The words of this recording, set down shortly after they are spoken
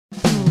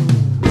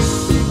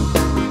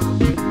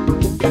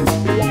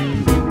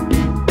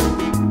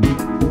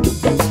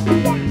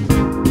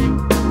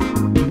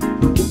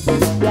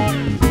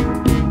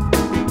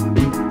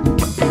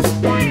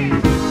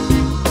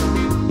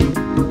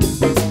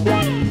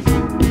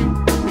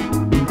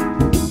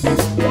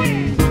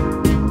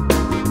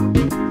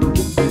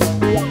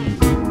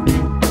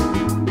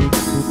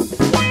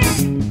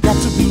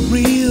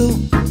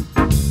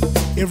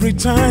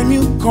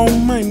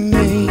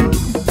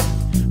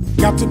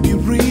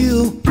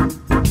real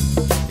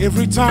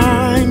every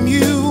time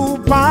you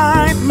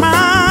bite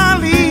my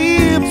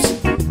lips.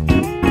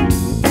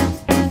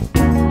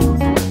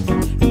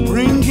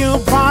 Bring your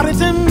body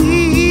to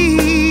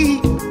me.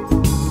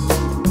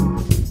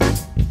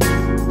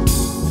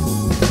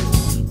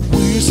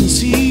 We're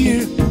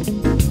sincere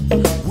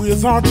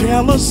with our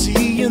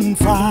jealousy and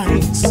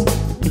fights.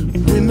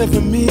 We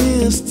never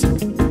missed.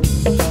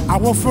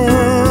 Our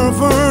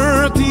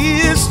fervor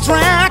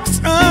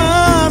distracts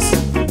us.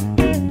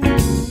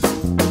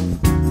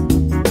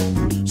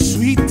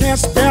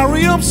 Sweetest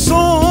berry of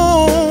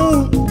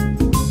soul.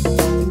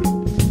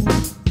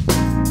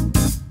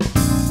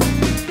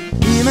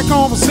 In a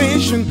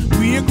conversation,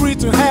 we agree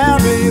to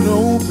have it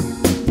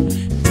open.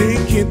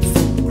 Take it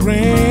for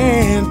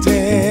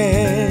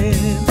granted.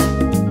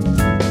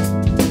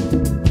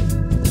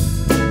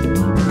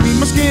 We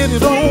must get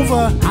it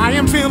over. I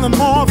am feeling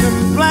more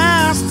than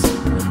blessed.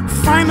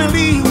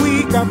 Finally,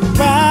 we got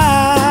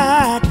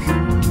back.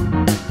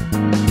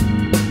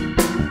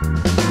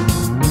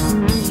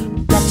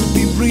 Got to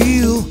be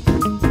real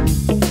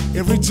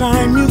every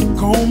time you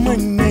call my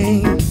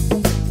name.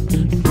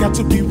 Got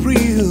to be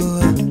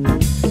real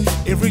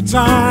every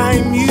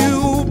time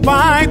you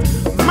bite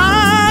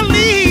my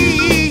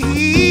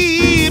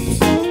lips.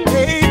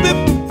 Baby,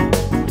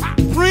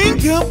 bring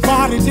your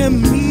body to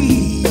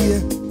me.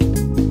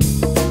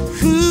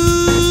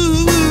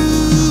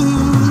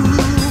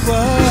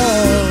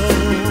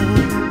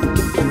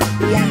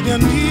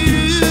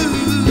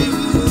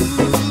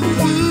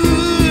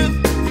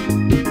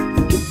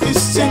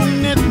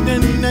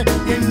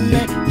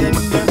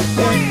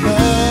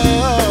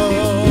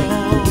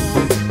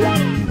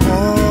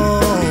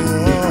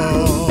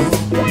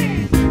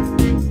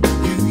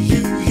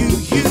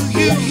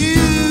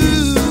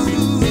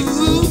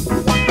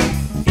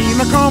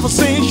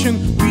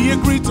 Conversation, we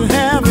agreed to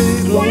have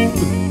it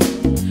open.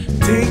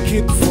 Take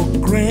it for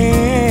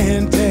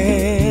granted.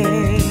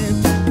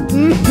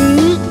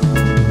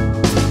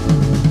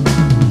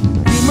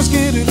 We must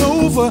get it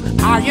over.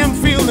 I am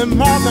feeling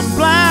more than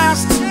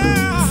blessed.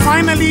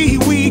 Finally,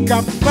 we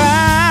got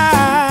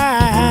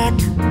back.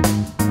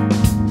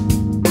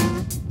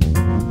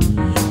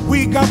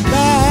 We got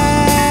back.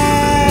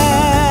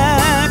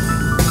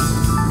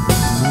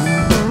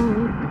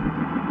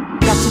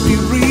 Got to be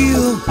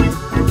real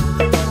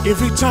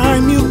every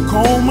time you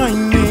call my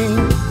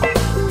name.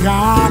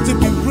 Got to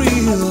be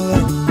real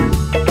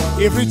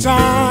every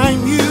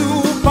time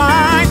you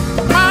bite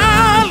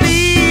my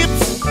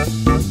lips.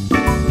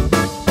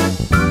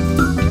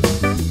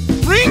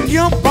 Bring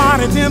your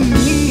body to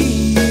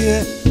me.